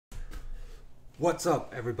What's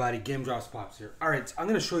up, everybody? gamedropspops here. Alright, so I'm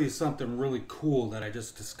going to show you something really cool that I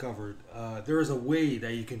just discovered. There is a way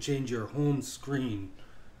that you can change your home screen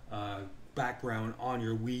background on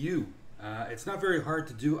your Wii U. It's not very hard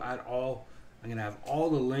to do at all. I'm going to have all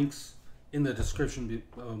the links in the description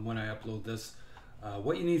when I upload this.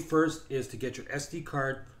 What you need first is to get your SD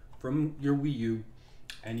card from your Wii U,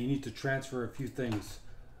 and you need to transfer a few things.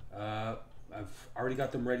 I've already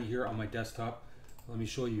got them ready here on my desktop. Let me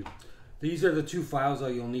show you. These are the two files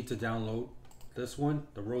that you'll need to download. This one,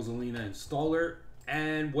 the Rosalina installer,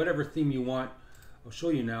 and whatever theme you want. I'll show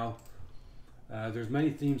you now. There's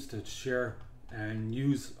many themes to share and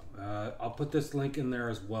use. I'll put this link in there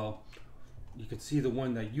as well. You can see the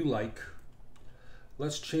one that you like.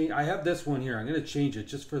 Let's change. I have this one here. I'm going to change it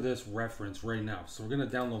just for this reference right now. So we're going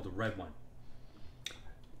to download the red one.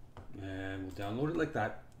 And we'll download it like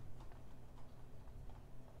that.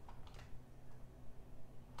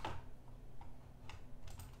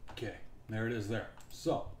 Okay, there it is there.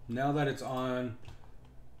 So now that it's on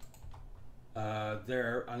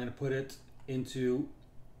there, I'm going to put it into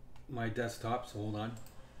my desktop. So hold on.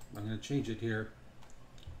 I'm going to change it here.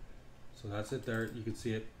 So that's it there. You can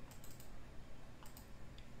see it.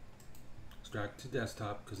 Extract to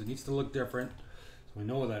desktop because it needs to look different. So we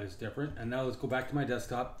know that is different. And now let's go back to my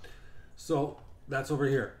desktop. So that's over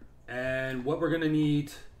here. And what we're going to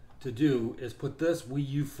need to do is put this Wii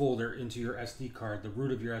U folder into your SD card, the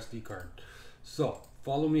root of your SD card. So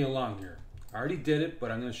follow me along here. I already did it,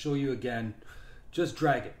 but I'm going to show you again. Just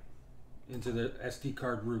drag it into the SD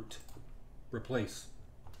card root, replace.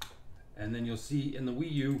 And then you'll see in the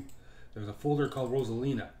Wii U, there's a folder called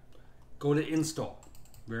Rosalina. Go to install,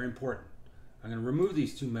 very important. I'm going to remove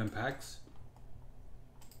these two mem packs.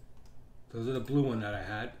 Those are the blue one that I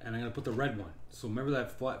had, and I'm going to put the red one. So remember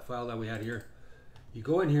that file that we had here? You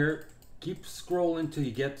go in here, keep scrolling till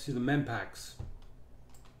you get to the mem packs.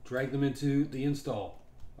 Drag them into the install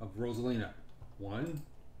of Rosalina. 1,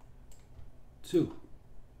 2.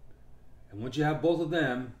 And once you have both of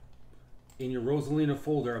them in your Rosalina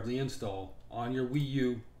folder of the install on your Wii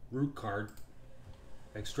U root card,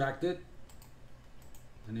 extract it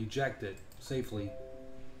and eject it safely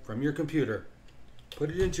from your computer. Put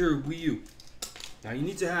it into your Wii U. Now you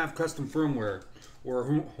need to have custom firmware or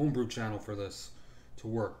a homebrew channel for this to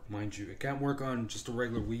work, mind you. It can't work on just a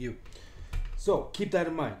regular Wii U. So keep that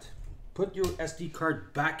in mind. Put your SD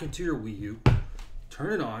card back into your Wii U,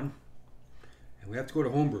 turn it on, and we have to go to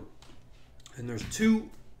homebrew. And there's two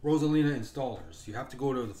Rosalina installers. You have to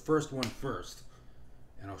go to the first one first,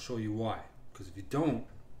 and I'll show you why. Because if you don't,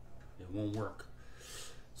 it won't work.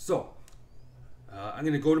 So I'm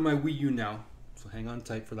going to go to my Wii U now. So hang on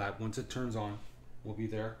tight for that. Once it turns on, we'll be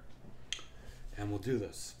there, and we'll do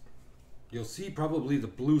this. You'll see probably the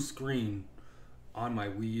blue screen on my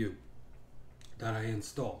Wii U that I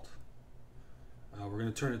installed. We're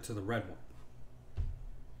going to turn it to the red one.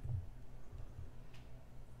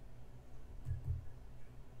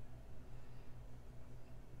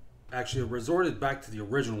 Actually, I resorted back to the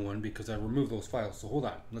original one because I removed those files. So hold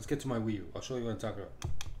on. Let's get to my Wii U. I'll show you what I'm talking about.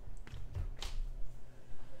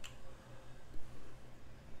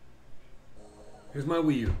 Here's my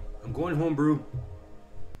Wii U. I'm going homebrew.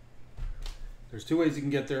 There's two ways you can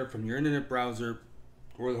get there, from your internet browser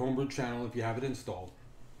or the homebrew channel if you have it installed.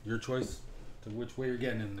 Your choice to which way you're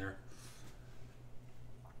getting in there.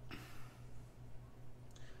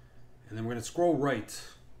 And then we're going to scroll right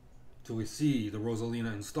till we see the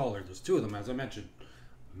Rosalina installer. There's two of them, as I mentioned.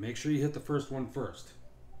 Make sure you hit the first one first.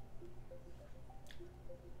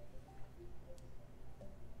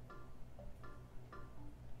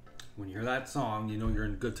 When you hear that song, you know you're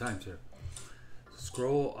in good times here.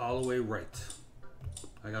 Scroll all the way right.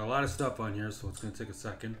 I got a lot of stuff on here, so it's going to take a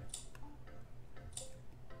second.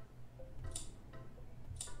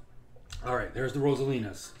 Alright, there's the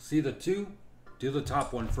Rosalinas. See the two? Do the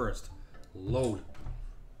top one first. Load.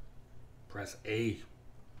 Press A.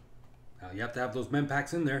 Now you have to have those mem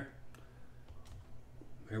packs in there.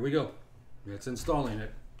 Here we go. It's installing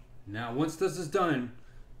it. Now once this is done,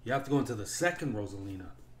 you have to go into the second Rosalina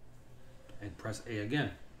and press A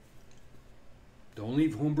again. Don't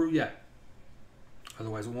leave homebrew yet,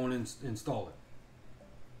 otherwise it won't install it.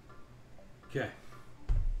 Okay,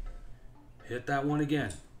 hit that one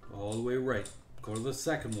again, all the way right. Go to the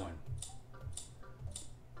second one.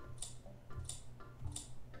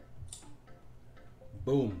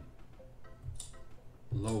 Boom.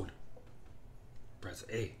 Load. Press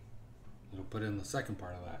A. We'll put in the second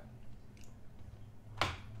part of that.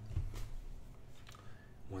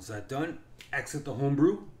 Once that's done, exit the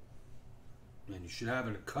homebrew. And you should have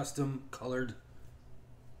a custom colored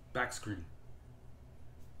back screen.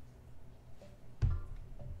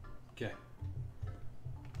 Okay.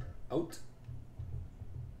 Out.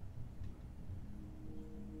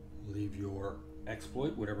 Leave your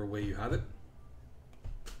exploit, whatever way you have it.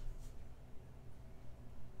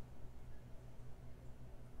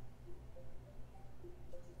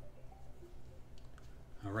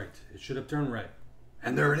 All right, it should have turned red.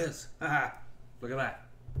 And there it is. Haha. Look at that.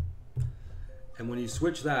 And when you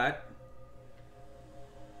switch that,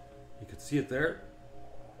 you can see it there.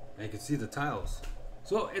 And you can see the tiles.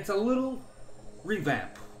 So it's a little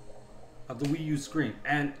revamp of the Wii U screen.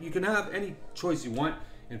 And you can have any choice you want.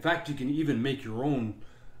 In fact, you can even make your own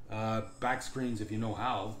back screens if you know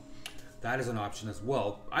how. That is an option as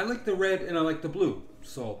well. I like the red and I like the blue.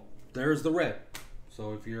 So there's the red.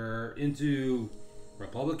 So if you're into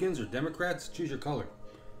Republicans or Democrats, choose your color.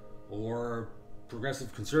 Or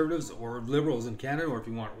progressive conservatives or liberals in Canada, or if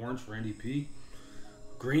you want orange for NDP,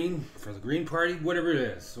 green for the Green Party, whatever it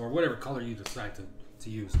is, or whatever color you decide to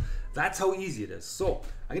use. That's how easy it is. So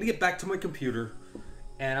I'm gonna get back to my computer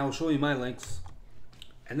and I'll show you my links.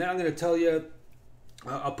 And then I'm gonna tell you,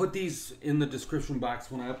 I'll put these in the description box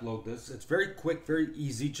when I upload this. It's very quick, very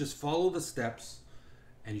easy. Just follow the steps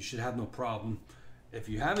and you should have no problem. If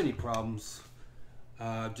you have any problems,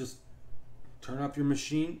 just turn off your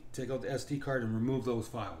machine, take out the SD card and remove those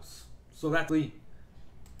files. So that,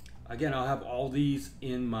 again, I'll have all these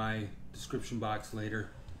in my description box later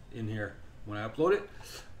in here when I upload it.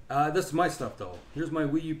 This is my stuff though. Here's my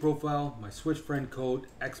Wii U profile, my Switch friend code,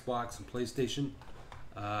 Xbox and PlayStation.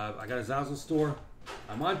 I got a Zazzle store.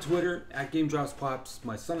 I'm on Twitter at gamedropspops.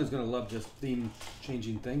 My son is gonna love this theme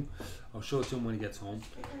changing thing. I'll show it to him when he gets home.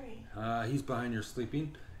 He's behind here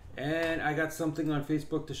sleeping. And I got something on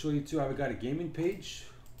Facebook to show you too. I've got a gaming page,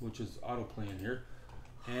 which is autoplaying here.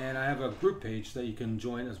 And I have a group page that you can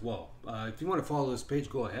join as well. If you want to follow this page,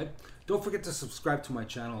 go ahead. Don't forget to subscribe to my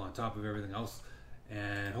channel on top of everything else.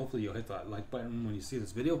 And hopefully you'll hit that like button when you see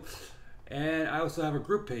this video. And I also have a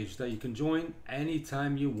group page that you can join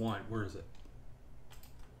anytime you want. Where is it?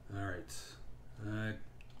 All right. I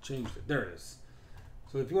changed it. There it is.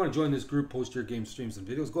 So if you want to join this group, post your game streams and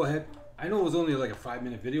videos, go ahead. I know it was only like a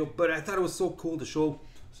 5-minute video, but I thought it was so cool to show.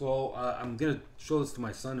 So I'm going to show this to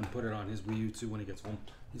my son and put it on his Wii U too when he gets home.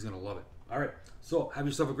 He's going to love it. All right. So have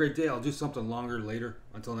yourself a great day. I'll do something longer later.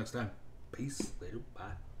 Until next time. Peace. Later.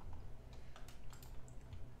 Bye.